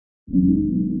This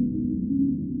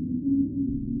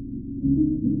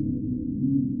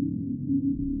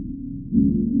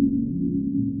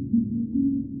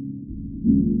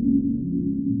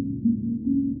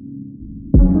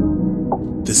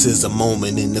is a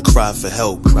moment in the cry for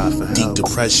help. Deep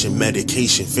depression,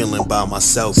 medication, feeling by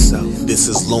myself. This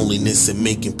is loneliness and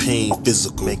making pain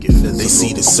physical. They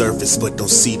see the surface but don't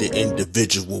see the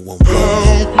individual. I'm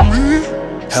lonely.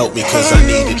 Help me cause I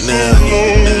need it now.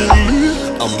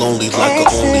 I'm lonely like an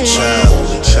only child.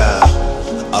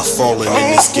 I've fallen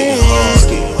and it's getting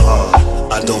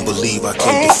hard. I don't believe I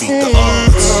can defeat the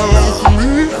odds.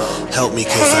 Help me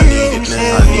cause I need it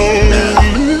now.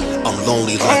 I'm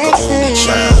lonely like an only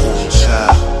child.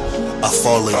 I've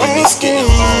fallen and it's getting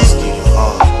hard.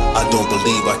 I don't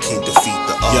believe I can defeat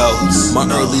the odds. Yo, my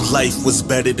early life was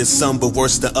better than some but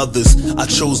worse than others. I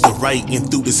chose the right and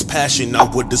through this passion I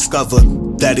would discover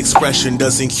that expression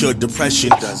doesn't cure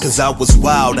depression. Cause I was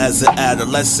wild as an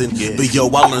adolescent. But yo,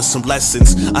 I learned some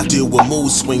lessons. I deal with mood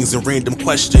swings and random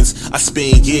questions. I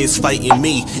spend years fighting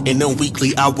me in them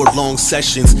weekly hour-long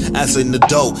sessions. As an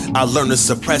adult, I learn to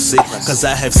suppress it. Cause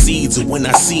I have seeds and when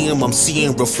I see them, I'm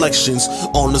seeing reflections.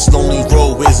 On this lonely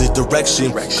road, where's the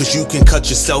direction? Cause you can cut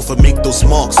yourself and make those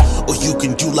marks, or you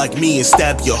can do like me and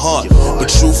stab your heart. But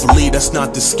truthfully, that's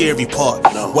not the scary part.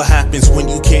 What happens when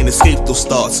you can't escape those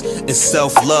thoughts? And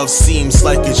self-love seems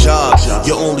like a job.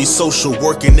 You're only social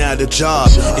working at a job.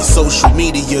 And social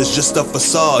media is just a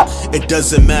facade. It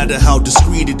doesn't matter how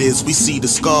discreet it is, we see the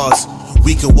scars.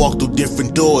 We can walk through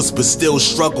different doors but still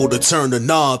struggle to turn the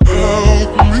knob.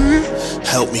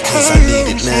 Help me cause I need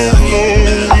it now.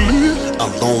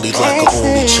 I'm lonely like an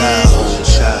only child.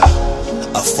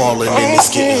 I've fallen and it's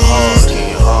getting hard.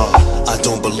 I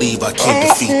don't believe I can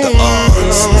defeat the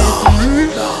odds. No.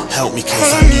 Help me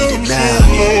cause I need it now.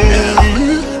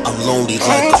 I'm lonely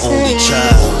like an only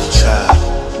child.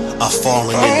 I've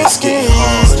fallen and it's getting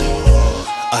hard.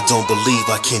 I don't believe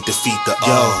I can defeat the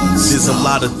odds. There's a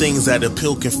lot of things that a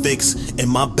pill can fix, and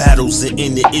my battles and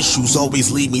inner issues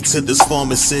always lead me to this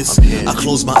pharmacist. I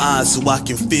close my eyes so I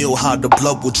can feel how the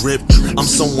blood will drip. I'm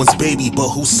someone's baby, but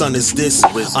whose son is this?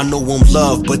 I know I'm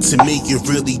loved, but to me it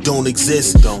really don't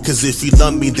exist. Cause if you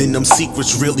love me, then them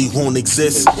secrets really won't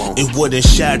exist. It wouldn't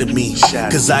shatter me,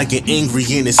 cause I get angry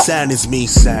and it saddens me.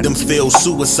 Them failed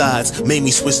suicides made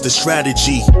me switch the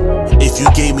strategy. If you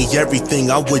gave me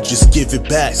everything, I would just give it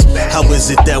back. How is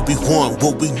it that we want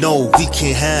what we know we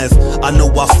can't have? I know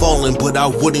I've fallen, but I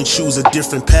wouldn't choose a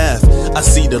different path. I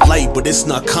see the light, but it's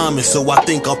not common, so I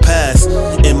think I'll pass.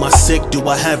 Am I sick? Do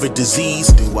I have a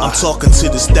disease? I'm talking to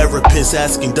this therapist,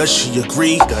 asking does she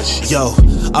agree? Yo,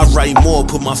 I write more,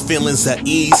 put my feelings at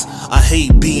ease. I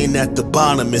hate being at the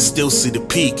bottom and still see the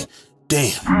peak.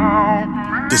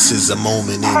 Damn. This is a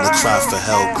moment in the cry for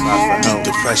help. Deep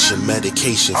depression,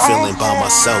 medication, feeling by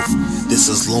myself. This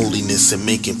is loneliness and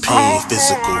making pain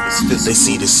physical. They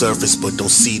see the surface but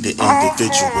don't see the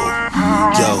individual.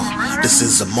 Yo, this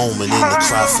is a moment in the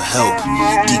cry for help.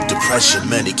 Deep depression,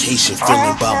 medication,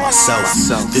 feeling by myself.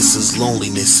 This is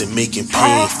loneliness and making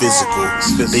pain physical.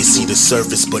 They see the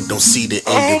surface but don't see the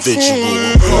individual.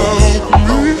 I'm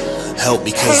lonely. Help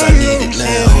me cause I need it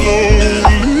now.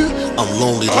 I'm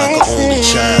lonely like an only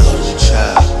child.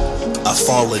 I've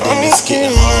fallen and it's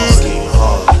getting hard.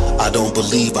 I don't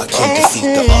believe I can defeat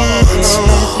the odds.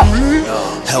 No.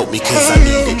 Help me cause I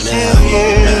need it now.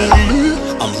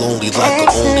 I'm lonely like an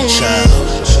only child.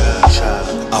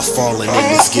 I've fallen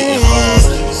and it's getting hard.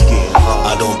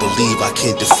 I don't believe I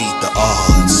can defeat the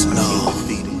odds.